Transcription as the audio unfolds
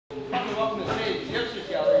along the stage, the Extras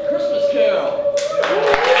Gallery, Christmas Carol.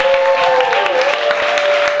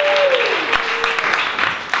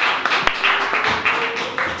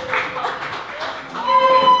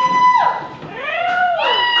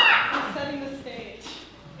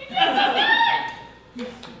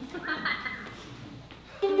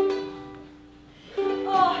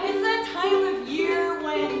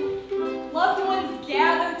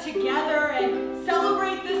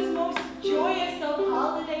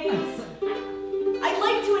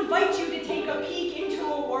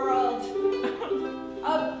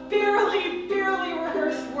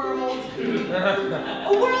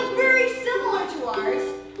 A world very similar to ours,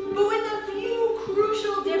 but with a few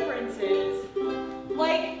crucial differences.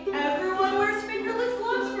 Like, everyone wears fingerless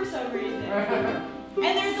gloves for some reason.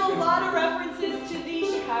 And there's a lot of references to the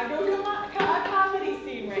Chicago comedy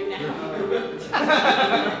scene right now.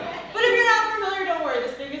 But if you're not familiar, don't worry,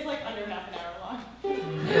 this thing is like under half an hour long.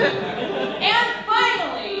 And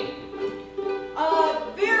finally, a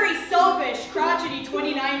very selfish, crotchety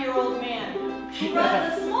 29-year-old man who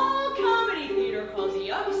runs a small comedy theater called the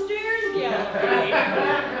Upstairs Gallery,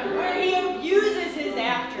 where he abuses his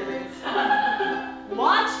actors.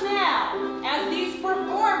 Watch now as these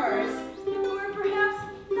performers, who are perhaps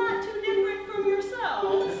not too different from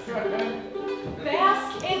yourselves,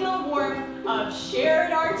 bask in the warmth of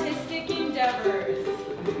shared artistic endeavors.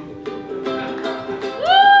 Woo!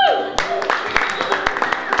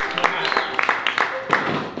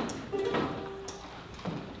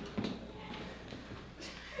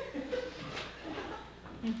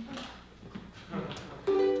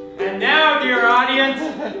 And now, dear audience,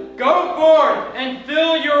 go forth and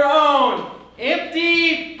fill your own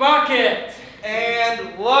empty bucket.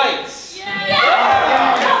 And lights.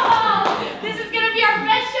 Yeah! This is gonna be our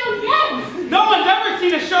best show yet! No one's ever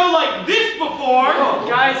seen a show like this before! Oh,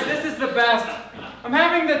 guys, this is the best. I'm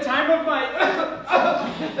having the time of my...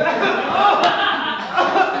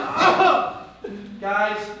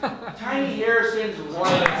 Guys, Tiny Harrison's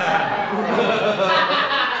right.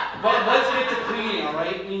 But let's get to cleaning, all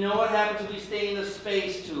right? We know what happens if we stay in the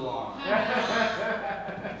space too long.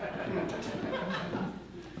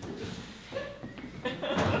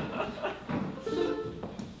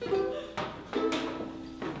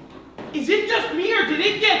 Is it just me, or did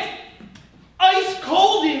it get ice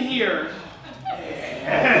cold in here?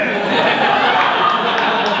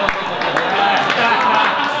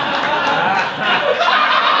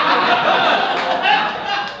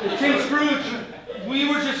 Tim Scrooge, we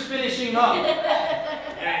were just finishing up.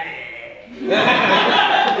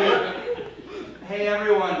 Hey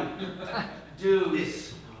everyone,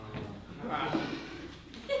 dudes.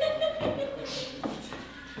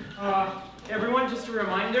 Everyone, just a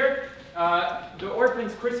reminder, the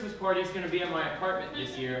orphans' Christmas party is going to be at my apartment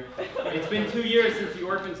this year. It's been 2 years since the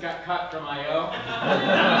orphans got cut from I.O.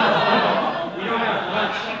 We don't have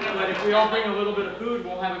lunch, but if we all bring a little bit of food,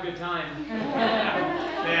 we'll have a good time.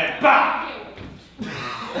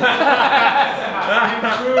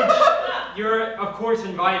 Scrooge, you're, of course,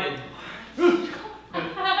 invited.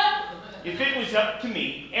 If it was up to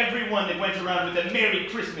me, everyone that went around with a Merry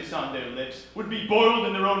Christmas on their lips would be boiled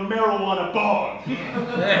in their own marijuana bog.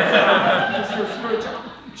 Mr. Scrooge,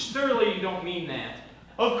 surely you don't mean that.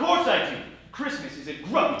 Of course I do. Christmas is a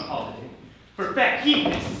grumpy holiday for fat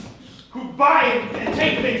heathens who buy and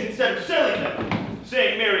take things instead of selling them.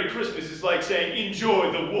 Saying Merry Christmas is like saying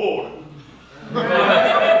enjoy the war.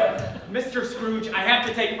 Mr. Scrooge, I have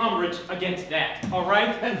to take umbrage against that, all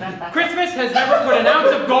right? Christmas has never put an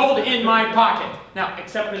ounce of gold in my pocket. Now,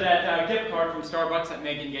 except for that gift card from Starbucks that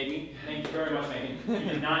Meghan gave me. Thank you very much, Meghan. You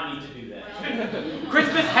did not need to do that.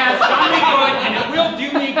 Christmas has done me good, and it will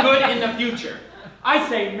do me good in the future. I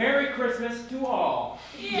say Merry Christmas to all.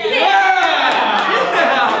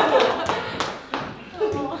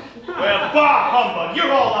 Well, bah humbug,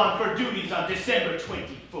 you're all on for duties on December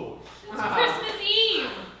 24th. It's Christmas Eve.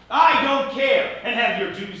 I don't care, and have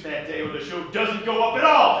your dues that day or the show doesn't go up at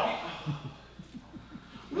all.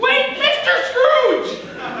 Wait, Mr. Scrooge!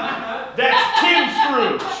 That's Tim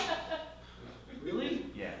Scrooge. Really?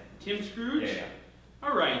 Yeah. Tim Scrooge? Yeah.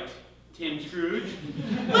 All right, Tim Scrooge.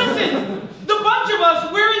 Listen, the bunch of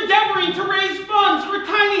us, we're endeavoring to raise funds for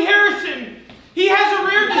Tiny Harrison. He has a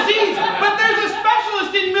rare disease, but there's a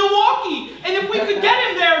specialist in Milwaukee, and if we could get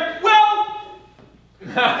him there, well...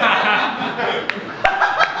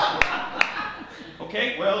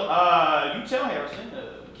 Okay, well, you tell Harrison,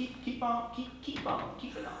 keep it on.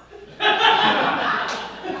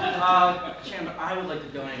 Chandler, I would like to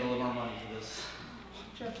donate a little more money to this.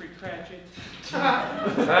 Jeffrey Cratchit.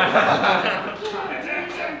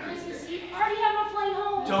 Christmas Eve. I already have my flight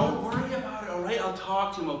home. Don't worry about it, all right? I'll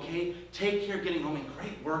talk to him, okay? Take care getting home, and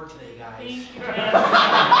great work today, guys.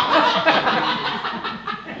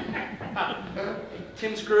 Thank you,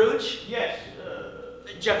 Tim Scrooge? Yes.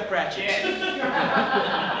 Jeff Cratchit. Yes.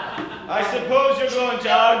 I suppose you're going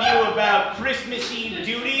to argue about Christmas Eve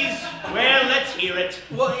duties? Well, let's hear it.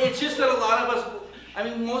 Well, it's just that a lot of us, I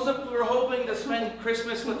mean, most of us were hoping to spend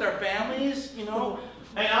Christmas with our families, you know?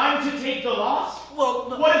 And I'm to take the loss? Well,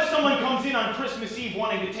 What if someone comes in on Christmas Eve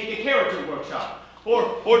wanting to take a character workshop?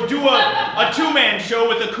 Or do a two-man show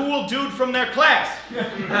with a cool dude from their class?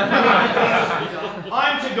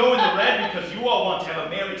 I'm to go in the red because you all want to have a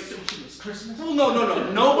merry socialist Christmas? well,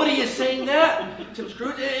 no. Nobody is saying that, Tim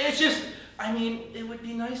Scrooge. It's just, I mean, it would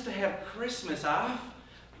be nice to have Christmas off.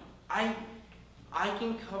 I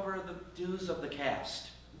can cover the dues of the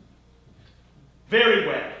cast. Very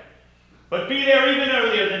well. But be there even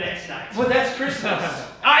earlier the next night. Well, that's Christmas.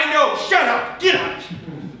 I know! Shut up! Get out!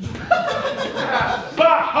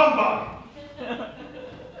 Bah humbug!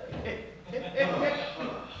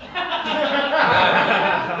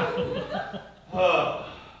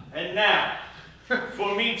 And now,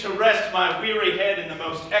 for me to rest my weary head in the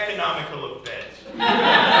most economical of beds.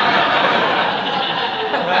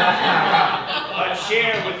 A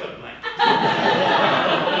chair with a blanket.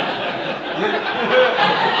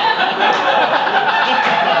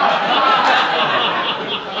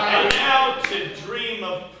 And now to dream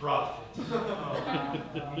of profit.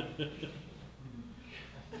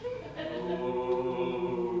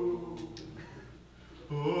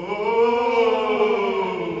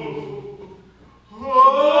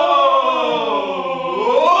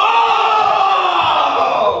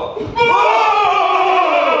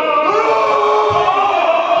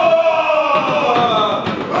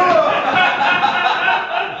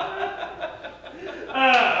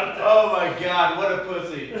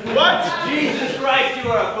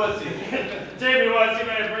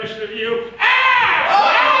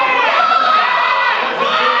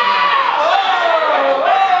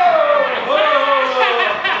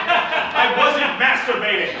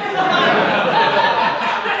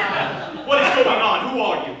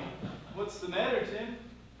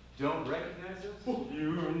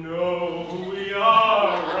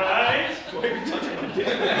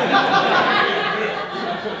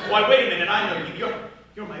 Why, wait a minute, I know you.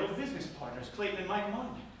 You're my old business partners, Clayton and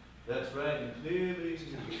Marley. That's right, and clearly.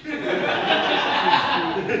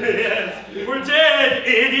 Yes, we're dead,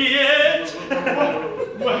 idiot!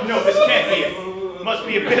 Well, no, this can't be it. Must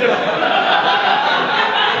be a bit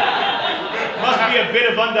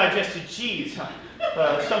of undigested cheese.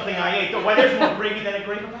 Something I ate. Why, there's more gravy than a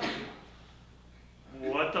gravy.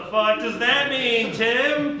 What the fuck does that mean,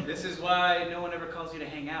 Tim? This is why no one ever calls you to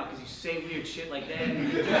hang out, because you say weird shit like that.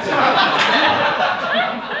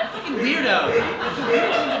 Fucking weirdo.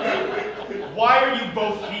 Why are you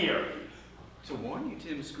both here? To warn you,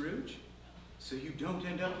 Tim Scrooge, so you don't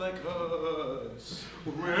end up like us.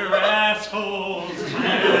 We're assholes, Tim.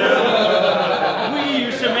 We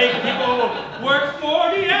used to make people work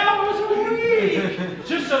 40 hours a week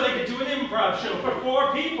just so they could do an improv show for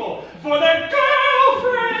 4 people for their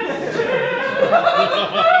girlfriends, Tim.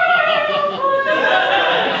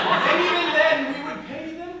 And even then, we would pay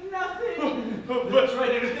them nothing. That's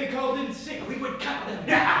right, and if they called in sick, we would cut them,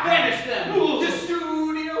 banish them to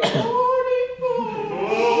Studio 44.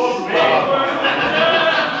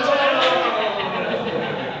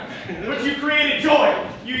 But you created joy.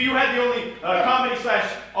 You had the only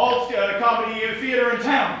comedy/alt comedy theater in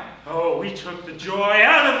town. Oh, we took the joy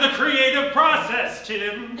out of the creative process,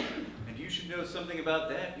 Tim. And you should know something about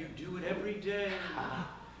that. You do it every day.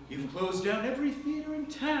 You've closed down every theater in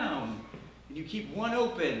town, and you keep one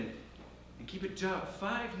open, and keep it dark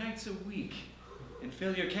 5 nights a week. And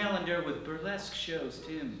fill your calendar with burlesque shows,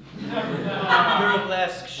 Tim.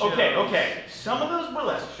 Burlesque shows. Okay. Some of those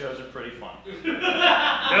burlesque shows are pretty fun.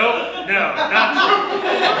 No, not true.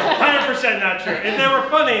 100% not true. If they were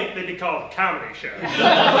funny, they'd be called comedy shows. You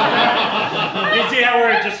see how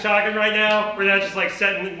we're just talking right now? We're not just like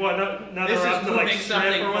setting one another up to like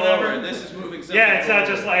strip or whatever. Forward. This is moving something Yeah, it's not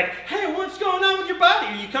forward. just like, hey, what's going on with your body?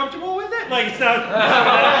 Are you comfortable with it? Like, it's not.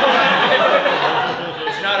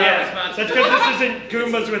 It's not our responsibility. That's because this isn't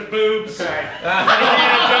Goombas with boobs.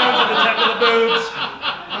 Indiana Jones and the Temple of Boobs.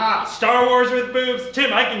 Star Wars with boobs.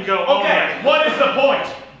 Tim, I can go. Okay, what is the point?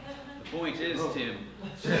 The point is, Tim,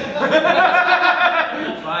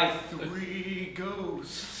 by 3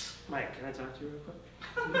 ghosts. Mike, can I talk to you real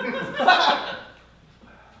quick?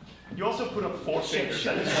 You also put up 4 fingers.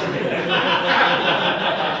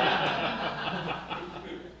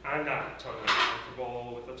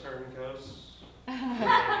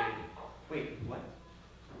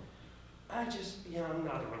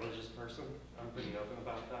 religious person. I'm pretty open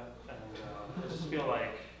about that. And I just feel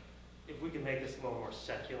like if we can make this a little more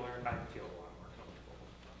secular, I'd feel a lot more comfortable.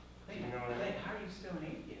 You know what I mean? How are you still an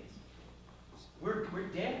atheist? We're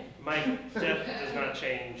dead. My death does not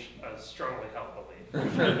change a strongly held belief. I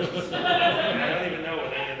don't even know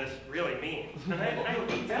what any of this really means. And I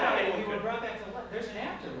die and we were brought back to life. There's an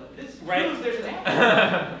afterlife. This Right. proves there's an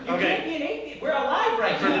afterlife. You Okay. can't be an atheist. We're alive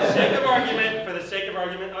right For now. the sake of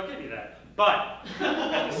argument, I'll give you that. But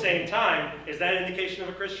at the same time, is that an indication of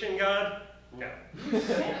a Christian God? No. You were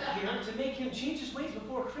sent here to make him change his ways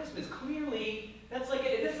before Christmas. Clearly, that's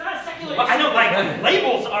not a secular. But I don't like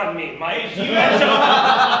labels on me, Mike. Do you guys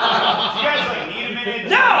like need a minute?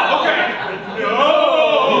 No! Okay. No!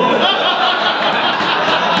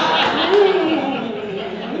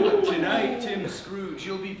 Tonight, Tim Scrooge,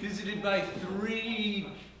 you'll be visited by 3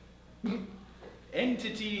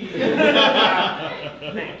 entities.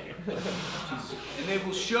 Thank you. And they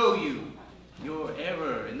will show you your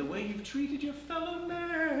error in the way you've treated your fellow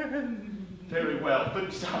man. Very well,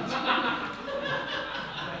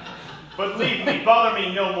 but leave me, bother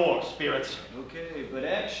me no more, spirits. Okay, but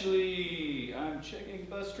actually, I'm checking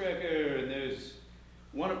bus tracker, and there's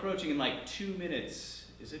one approaching in like 2 minutes.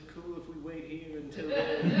 Is it cool if we wait here until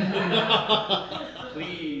then?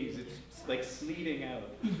 Please, it's like sleeting out.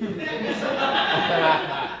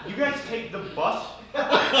 You guys take the bus?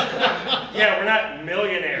 Yeah, we're not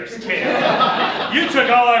millionaires, Tim. You took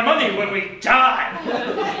all our money when we died.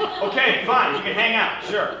 Okay, fine, you can hang out,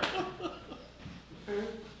 sure.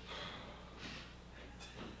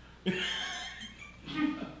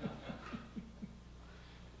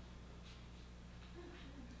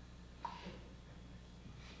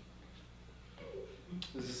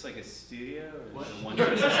 Is this like a studio or is it one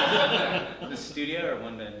bedroom? The studio or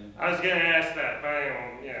one bedroom? I was gonna ask that, but I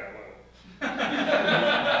don't, yeah. Well.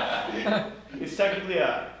 It's technically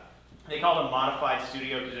they call it a modified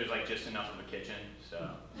studio because there's like just enough of a kitchen,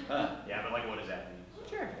 so. Yeah, but like what does that mean? So.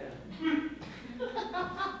 Sure.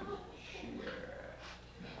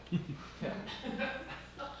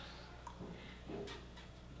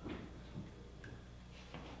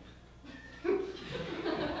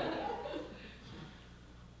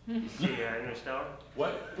 See, Interstellar?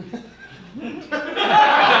 What?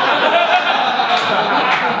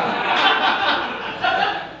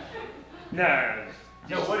 No.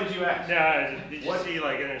 Yo, what did you ask? No, did you see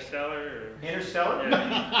like Interstellar? Or? Interstellar?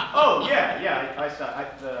 Yeah. Oh, yeah, I saw.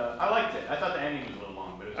 I liked it. I thought the ending was a little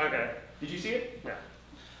long, but it was Okay. Did you see it? No.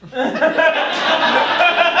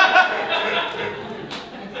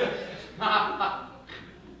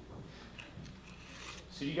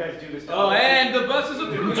 So you guys do this. Oh, and the bus is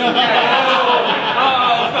approaching.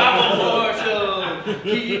 Foul mortal,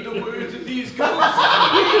 heed the words of these ghosts,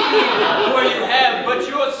 for you have but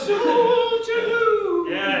your soul to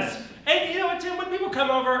lose. Yes. Hey, you know what, Tim? When people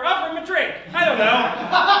come over, offer them a drink. I don't know.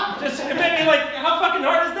 Just maybe like, how fucking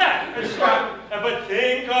hard is that? I just but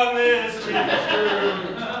think on this, Tim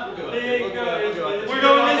Scrooge. Think on this. We're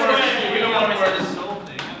going this way. We don't want to miss the soul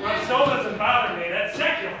thing. Well, soul doesn't bother me. That's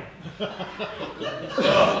secular.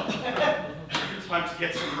 Time to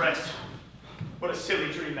get some rest. What a silly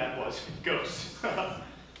dream that was. Ghosts.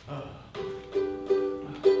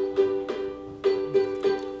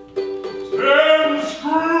 Tim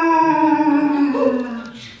Scrooge!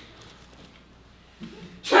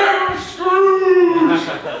 Tim Scrooge!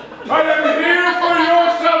 I am here for your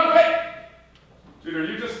salvation! Dude, are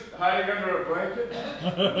you just hiding under a blanket?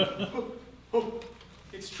 Oh,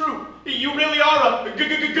 it's true. You really are a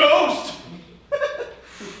ghost!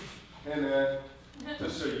 Hey man,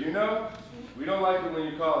 just so you know, we don't like it when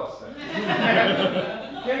you call us that.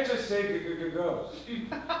 You can't just say ghost.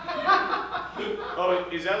 Oh,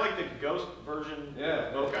 is that like the ghost version?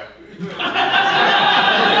 Yeah. Okay. You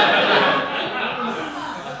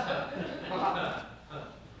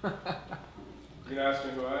gonna ask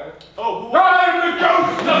me who I am? Oh, who? I'm the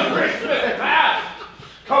ghost of Christmas past!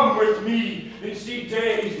 Come with me and see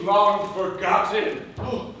days long forgotten.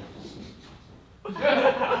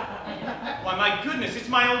 Why, my goodness, it's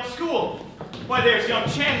my old school. Why, there's young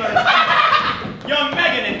Chandler, young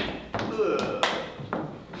Meghan, and...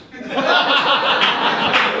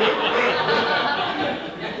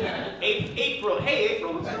 April. Hey,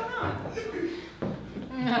 April, what's going on?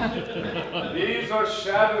 These are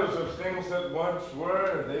shadows of things that once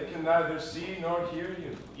were. They can neither see nor hear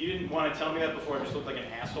you. You didn't want to tell me that before I just looked like an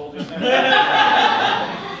asshole just then?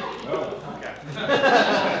 No. Okay.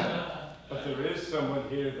 But there is someone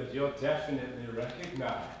here that you'll definitely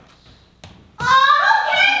recognize. Oh, who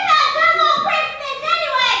cares about double Christmas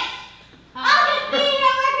anyway? I'll just be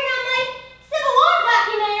here working on my Civil War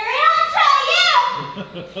documentary, I'll show you!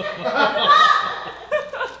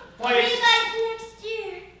 Why, See you guys next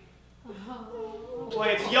year. why,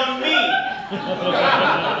 it's young me.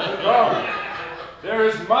 Oh, there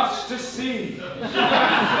is much to see.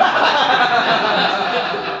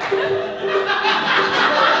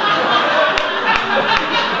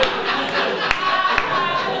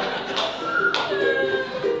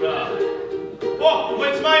 Oh,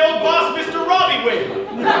 it's my old boss, Mr. Robbywig.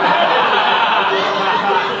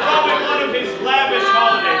 Probably one of his lavish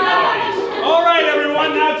holiday parties. All right,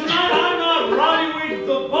 everyone. Now tonight I'm not Robbywig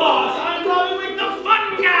the boss. I'm Robbywig the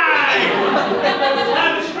fun guy.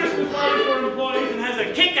 Lavish Christmas party for employees and has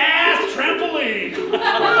a kick-ass trampoline.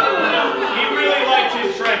 He really liked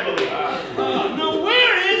his trampoline. Now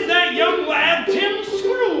where is that young lad, Tim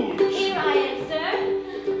Scrooge? Here I am, sir.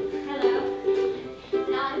 Hello.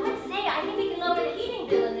 Now, I must say, I think we can lower the heating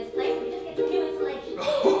bill in this place if we just get some new insulation.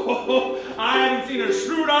 Oh, I haven't seen a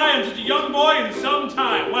shrewd eye on such a young boy in some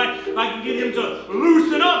time. Why, if I can get him to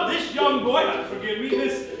loosen up, this young boy, forgive me,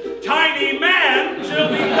 this tiny man shall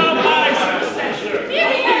become my successor.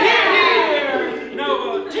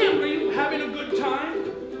 Now, Tim, are you having a good time?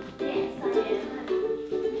 Yes, I am.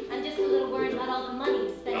 I'm just a little worried about all the money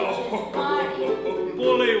you spent on this party.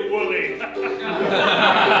 Bully woolly.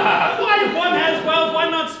 Why, if one has wealth, why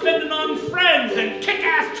not spend it on friends and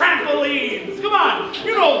kick-ass trampolines? Come on,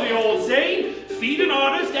 you know the old saying, feed an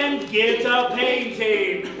artist and get a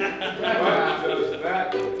painting. What does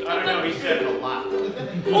that mean? I don't know, he said it a lot.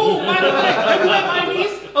 Oh, by the way, have you met my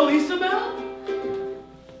niece, Alisabelle?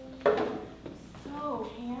 So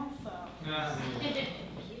handsome.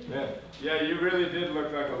 Yeah, you really did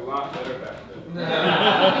look like a lot better back then.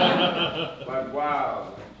 Like,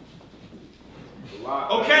 wow. A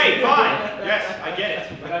lot Okay, better. fine. Yes, I get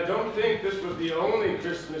it. But I don't think this was the only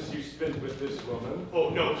Christmas you spent with this woman. Oh,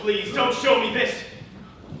 no, please, don't show me this.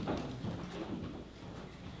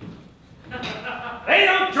 They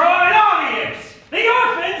don't draw an audience. The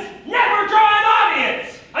orphans never draw an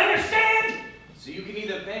audience. Understand? So you can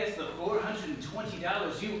either pay us the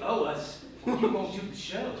 $420 you owe us, or you won't do the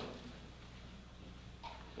show.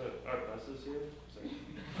 Our bus is here?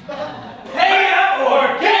 Pay up or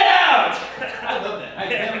get out. I love that. I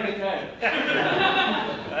never get tired.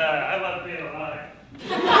 I love being alive.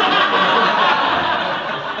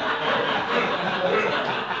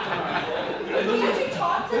 Can't you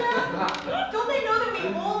talk to them? Don't they know that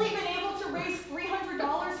we've only been able to raise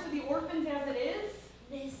 $300 for the orphans as it is?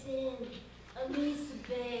 Listen, Alisa,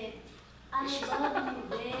 babe. I love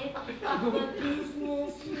you, babe. But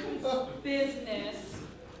business is... Business.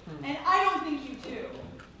 And I don't think you do.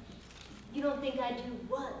 You don't think I do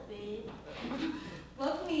what, babe?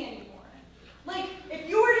 Love me anymore. Like, if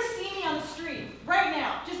you were to see me on the street right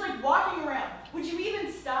now, just like walking around, would you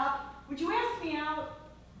even stop? Would you ask me out?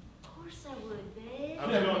 Of course I would, babe. I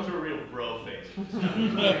was going through a real bro phase.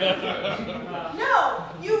 No,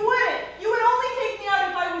 you wouldn't. You would only take me out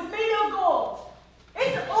if I was made of gold.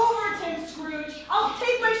 It's over, Tim Scrooge. I'll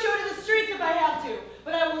take my show to the streets if I have to,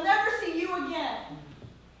 but I will never see you again.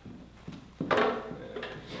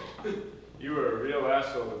 You were a real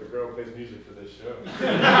asshole with the girl who plays music for this show.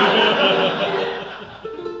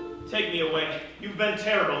 Take me away. You've been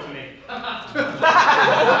terrible to me.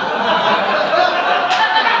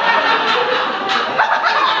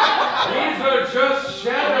 These are just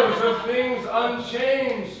shadows of things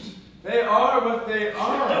unchanged. They are what they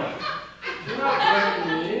are. Do not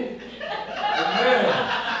blame me. And then,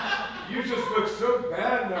 you just look so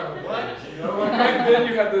bad now. What? You know, like back then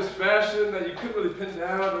you had this fashion that you couldn't really pin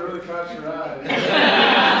down or really catch your eye.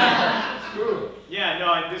 It's cool. Yeah,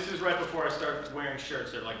 no, this is right before I started wearing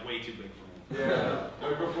shirts that are like way too big for me. Yeah,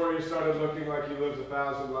 like before you started looking like you lived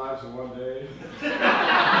 1,000 lives in one day.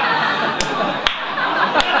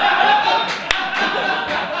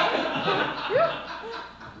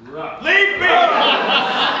 Rough. Leave me!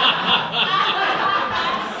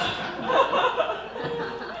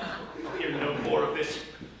 Hear no more of this.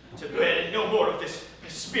 To bed and no more of this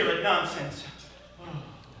spirit nonsense.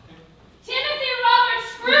 Timothy Robert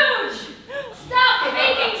Scrooge! Stop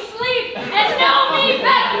faking sleep and know me,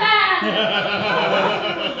 Batman!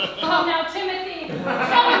 Oh, now, Timothy,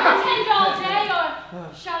 shall we pretend all day, or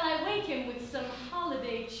shall I wake him with some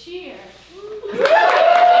holiday cheer?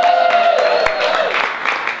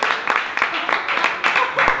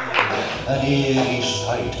 An eerie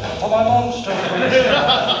sight for my monster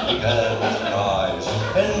began with cries,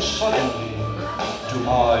 and suddenly, to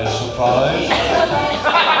my surprise,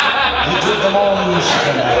 he took the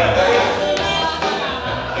monster man.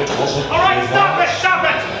 It was a All right, stop it! Stop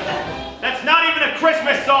it! That's not even a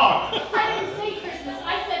Christmas song! I didn't say Christmas,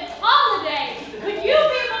 I said holiday! Could you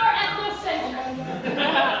be more ethnocentric?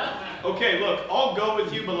 Okay, look, I'll go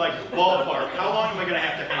with you, but like ballpark. How long am I gonna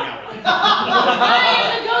have to hang out with you? I am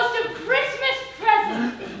the ghost of Christmas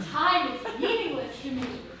present. Time is meaningless to me.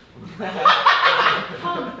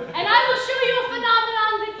 Come, and I will show you a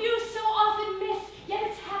phenomenon that you so often miss, yet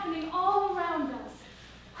it's happening all around us.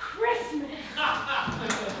 Christmas.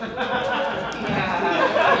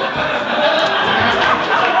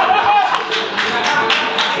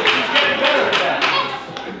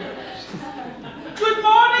 Good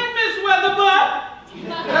morning, Miss Weatherbutt!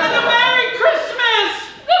 And a Merry Christmas!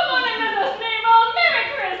 Good morning, Mrs. Mabel. Merry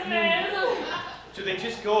Christmas. Do they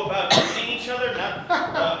just go about killing each other,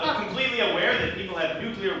 not completely aware that people have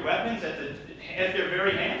nuclear weapons at their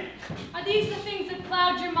very hand? Are these the things that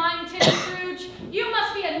cloud your mind, Tim Scrooge? You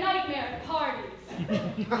must be a nightmare at parties.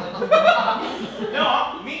 No,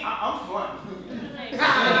 I'm fun.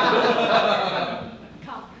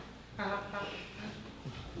 Come.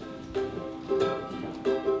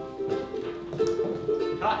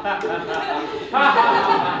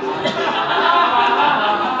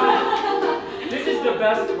 This is the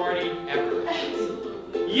best party ever.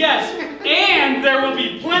 Yes, and there will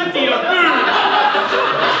be plenty of food.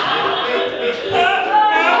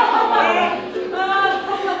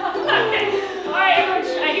 Okay. All right, everyone.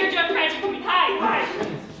 I hear Jeff Cratchit coming. Hi.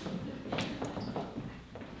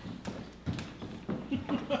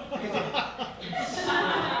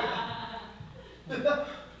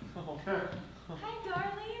 Hi,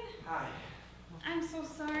 darling. Hi. I'm so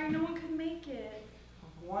sorry, no one could make it.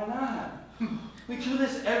 Why not? We do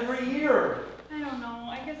this every year. I don't know,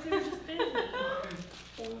 I guess they were just busy.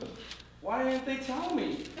 Why didn't they tell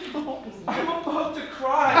me? I'm about to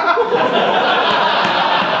cry.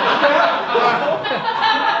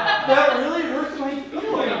 That really hurts my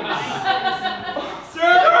feelings.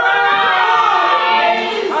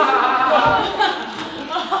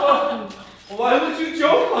 Why would you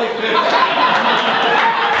joke like this?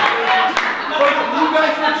 Like you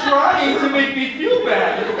guys were trying to make me feel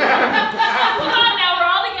bad. Come on now, we're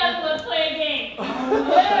all together. Let's play a game.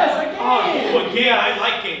 Yes, a game. Oh, well, yeah, I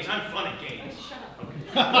like games. I'm fun at games.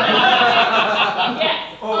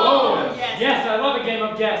 Yes. Oh, yes. Yes, I love a game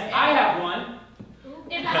of guess. I have one.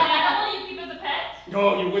 Is that an animal you keep as a pet?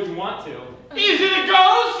 No, you wouldn't want to. Is it a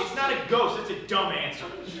ghost? It's not a ghost, it's a dumb answer.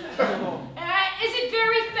 Is it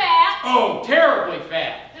very fat? Oh, terribly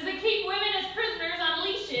fat. Does it keep women as prisoners on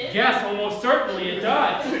leashes? Yes, almost certainly it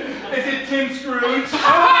does. Is it Tim Scrooge? Yes!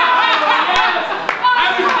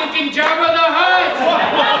 I was thinking Jabba the Hutt!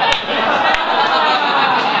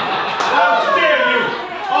 How dare you!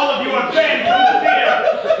 All of you are banned from the theater!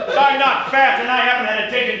 I'm not fat and I haven't had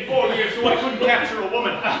a date in 4 years, so I couldn't capture a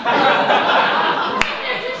woman.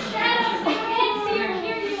 There's a shadow, so they can't see or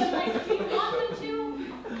hear you unless you want them to.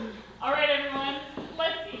 All right, everyone,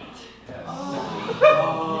 let's eat.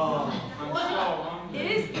 What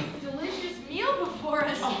is this delicious meal before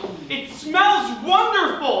us? It smells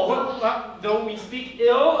wonderful! Well, though we speak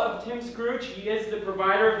ill of Tim Scrooge, he is the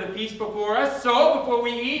provider of the feast before us. So, before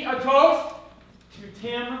we eat, a toast to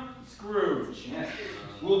Tim Scrooge. Yes.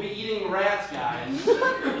 We'll be eating rats, guys.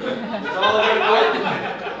 That's all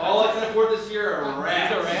I can afford this year are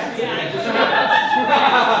rats. These are rats?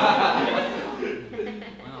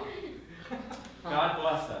 Wow. God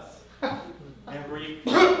bless us. Every...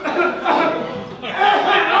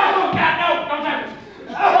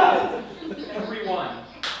 Everyone.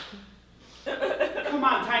 Come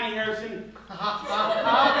on, Tiny Harrison.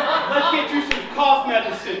 Let's get you some cough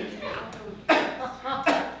medicine.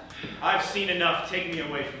 I've seen enough. Take me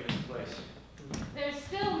away from this place. There's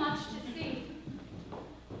still much to see.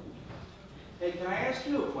 Hey, can I ask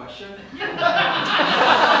you a question?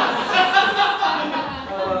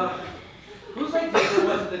 Whose idea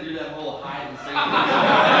was it to do that whole hide and seek?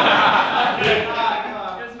 It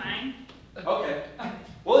was mine. Okay.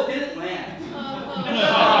 Well, it didn't land.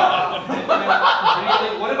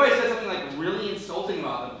 What if I said something like really insulting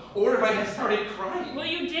about them? Or if I had started crying? Well,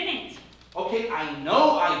 you didn't. Okay, I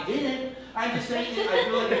know I didn't. I'm just saying that I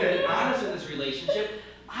feel like I've been honest in this relationship.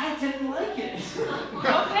 I didn't like it.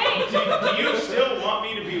 Okay. Do you still want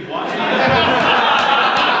me to be watching?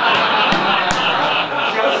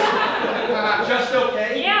 Just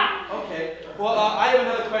okay? Yeah. Okay. Well, I have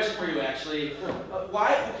another question for you, actually.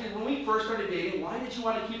 When we first started dating, why did you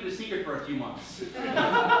want to keep it a secret for a few months?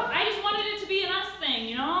 I just wanted it to be an us thing,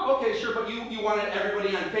 you know? Okay, sure, but you wanted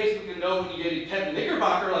everybody on Facebook to know when you dated Ted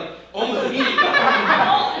Knickerbocker, like, almost immediately.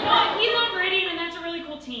 Well, no, he's on Meridian, and that's a really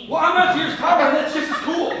cool team. Well, I'm not Sears Tower, and that's just as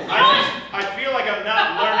cool. I feel like I'm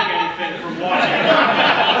not learning anything from watching it.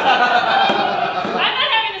 I'm not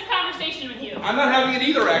having this conversation with you. I'm not having it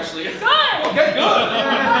either, actually. Good! Okay, good.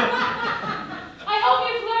 I hope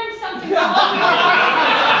you've learned something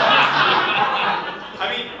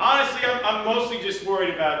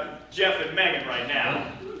Jeff and Meghan right now.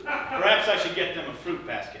 Perhaps I should get them a fruit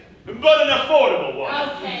basket, but an affordable one.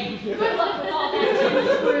 Okay, good luck with all that, Tim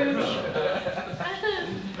Scrooge.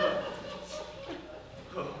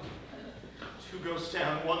 Oh, 2 ghosts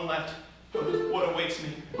down, 1 left. What awaits me?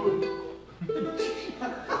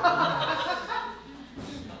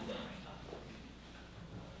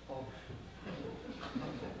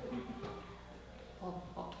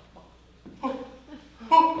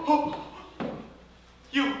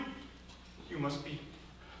 You must be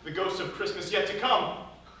the ghost of Christmas yet to come.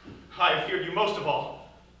 I have feared you most of all.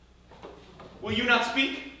 Will you not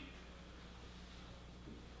speak?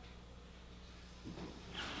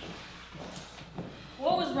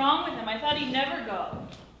 What was wrong with him? I thought he'd never go.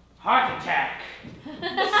 Heart attack.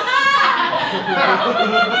 Must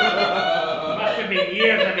have been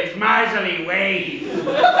years of his miserly ways.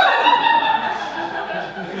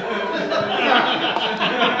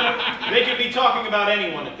 They could be talking about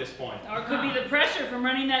anyone at this point. Or it could be the pressure from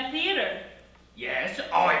running that theater. Yes,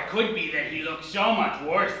 or it could be that he looks so much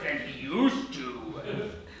worse than he used to.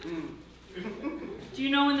 Do you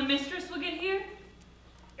know when the mistress will get here?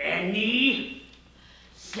 Any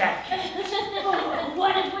second. Oh,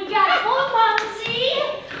 what have we got for Mumsy?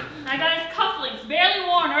 I got his cufflinks, barely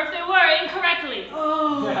worn, or if they were, incorrectly.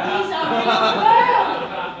 Oh, these are real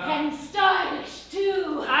world and stylish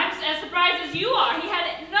too. I'm as surprised as you are. He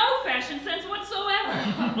had no fashion sense whatsoever.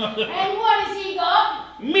 And what has he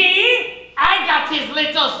got? Me? I got his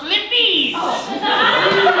little slippies.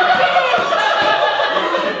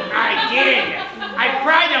 I did. I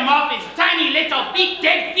pried them off his tiny little feet,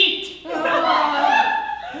 dead feet.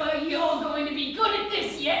 Well, you're going to be good at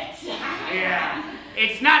this yet. Yeah.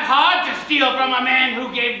 It's not hard to steal from a man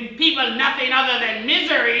who gave people nothing other than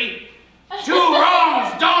misery. 2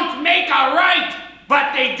 wrongs don't make a right,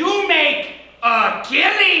 but they do make a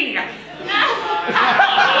killing.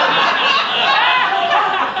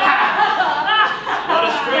 What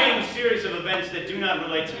a strange series of events that do not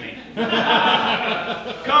relate to me.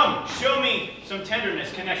 Come, show me some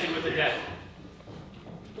tenderness connected with the death.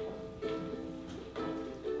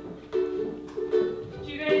 Do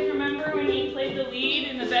you guys remember when he played the lead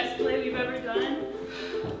in the best play we've ever done?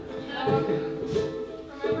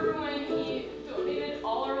 Remember when he donated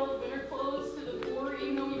all our old winter clothes to the poor,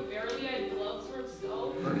 even though we barely had gloves for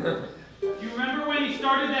himself? Do you remember when he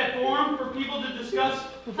started that forum for people to discuss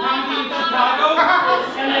comedy in Chicago?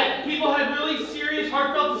 And that people had really serious,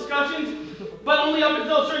 heartfelt discussions, but only up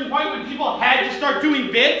until a certain point when people had to start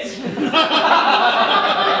doing bits?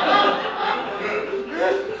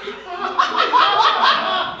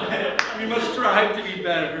 We must strive to be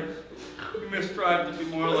better. We must strive to be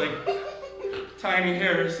more like Tiny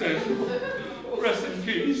Harrison. Rest in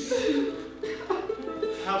peace.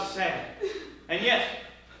 How sad. And yet,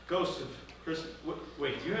 ghosts of Christmas.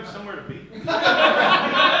 Wait, do you have somewhere to be?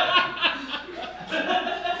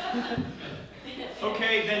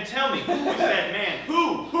 Okay, then tell me, who was that man?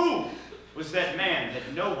 Who was that man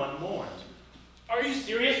that no one mourned? Are you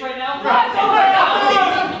serious right now?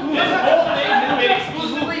 This whole thing has been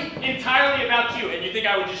exclusively, entirely about you, and you think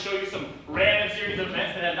I would just show you some random series of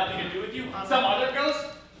events that had nothing to do with you? Some other ghost?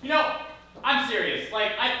 You know, I'm serious.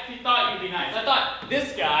 Like, I thought you'd be nice. I thought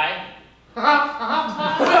this guy... We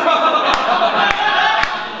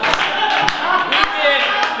did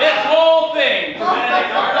this whole thing for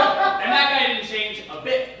Benedict Arnold, and that guy didn't change a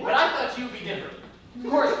bit. But I thought you'd be different. Of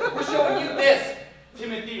course, we're showing you this.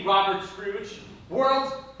 Timothy Robert Scrooge,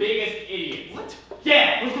 world's biggest idiot. What?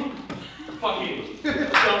 Yeah! Fuck you,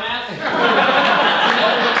 dumbass.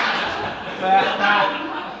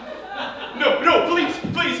 No,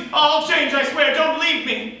 please, I'll change, I swear, don't leave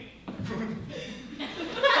me.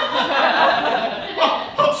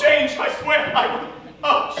 I'll change, I swear, I will.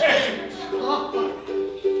 I'll change.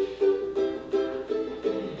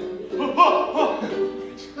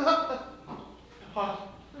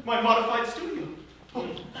 My modified studio.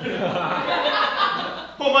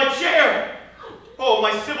 Oh, my chair. Oh,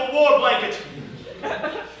 my Civil War blanket.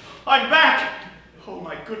 I'm back. Oh,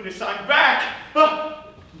 my goodness, I'm back.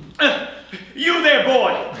 You there,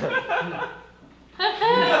 boy.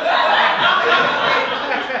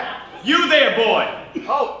 You there, boy.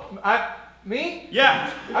 Oh, me?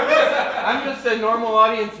 Yeah. I'm just a normal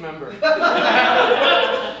audience member.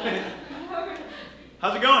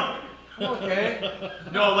 How's it going? Okay.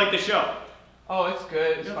 No, like the show. Oh, it's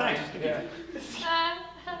good. It's No, fine. thanks. Yeah.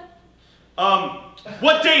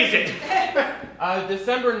 What day is it?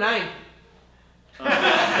 December 9th.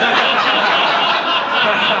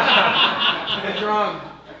 What's wrong?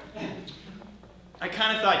 I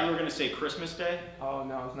kind of thought you were going to say Christmas Day. Oh,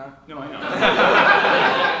 no, it's not. No, I know.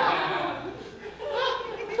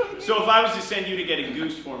 So if I was to send you to get a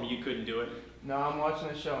goose for me, you couldn't do it? No, I'm watching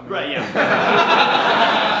the show, man. Right, yeah.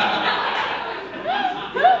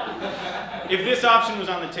 If this option was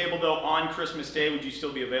on the table, though, on Christmas Day, would you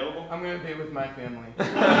still be available? I'm going to be with my family.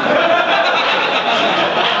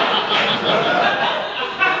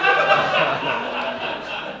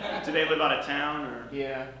 Do they live out of town, or?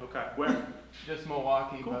 Yeah. Okay, where? Just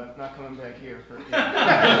Milwaukee, cool. But not coming back here.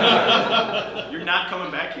 You're not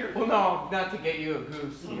coming back here? Well, no, not to get you a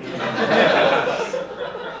goose. You know?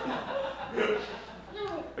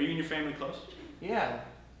 Are you and your family close? Yeah.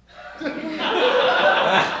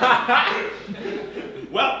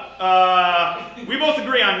 Well, we both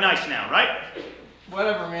agree I'm nice now, right?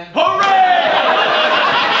 Whatever, man. Hooray!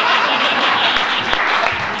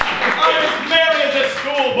 I'm as merry as a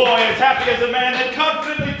schoolboy, as happy as a man that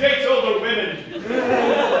confidently dates older women.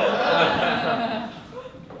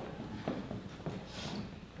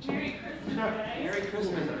 Merry Christmas, guys. Merry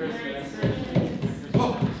Christmas.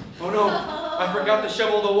 Oh no, I forgot to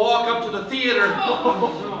shovel the walk up to the theater.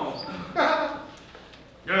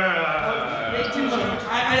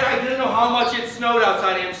 I didn't know how much it snowed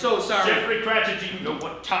outside. I am so sorry. Jeffrey Cratchit, do you know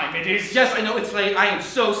what time it is? Yes, I know it's late. I am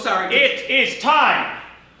so sorry. It is time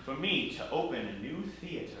for me to open a new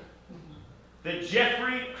theater. The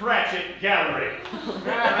Jeffrey Cratchit Gallery.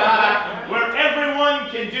 Where everyone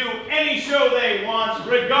can do any show they want,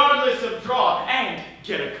 regardless of draw, and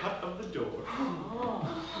get a cut of the door.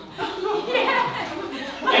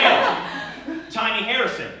 And Tiny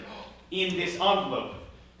Harrison, in this envelope,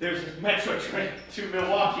 there's a metro train to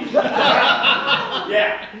Milwaukee.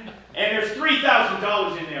 Yeah, and there's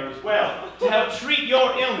 $3,000 in there as well to help treat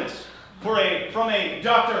your illness from a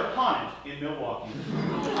Dr. Honnett in Milwaukee.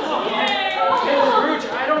 Scrooge,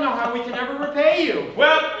 I don't know how we can ever repay you.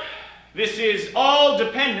 Well, this is all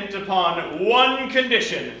dependent upon one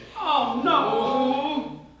condition. Oh,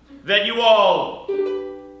 no. That you all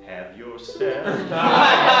have yourself.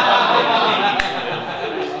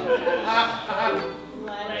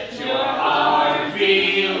 Let your heart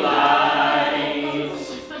be light.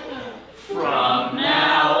 From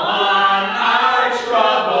now on, our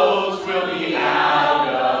troubles will be out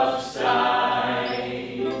of sight.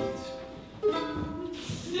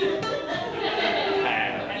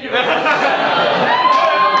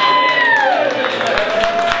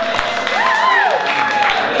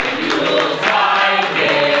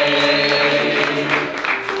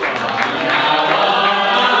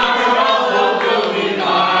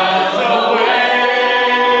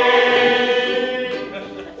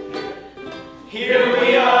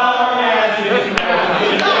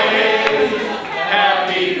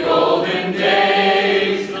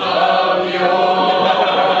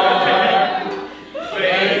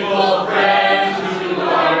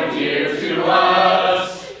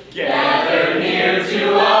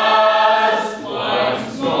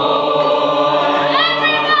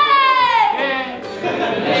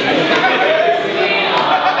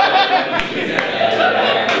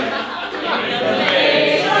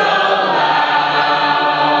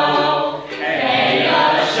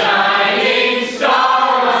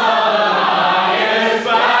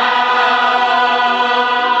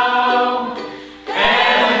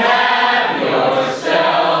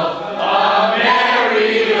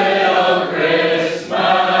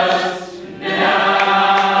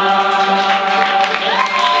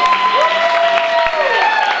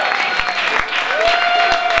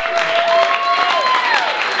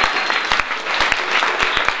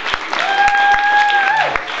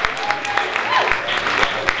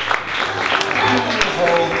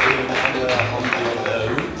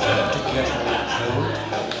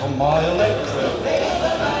 My electro.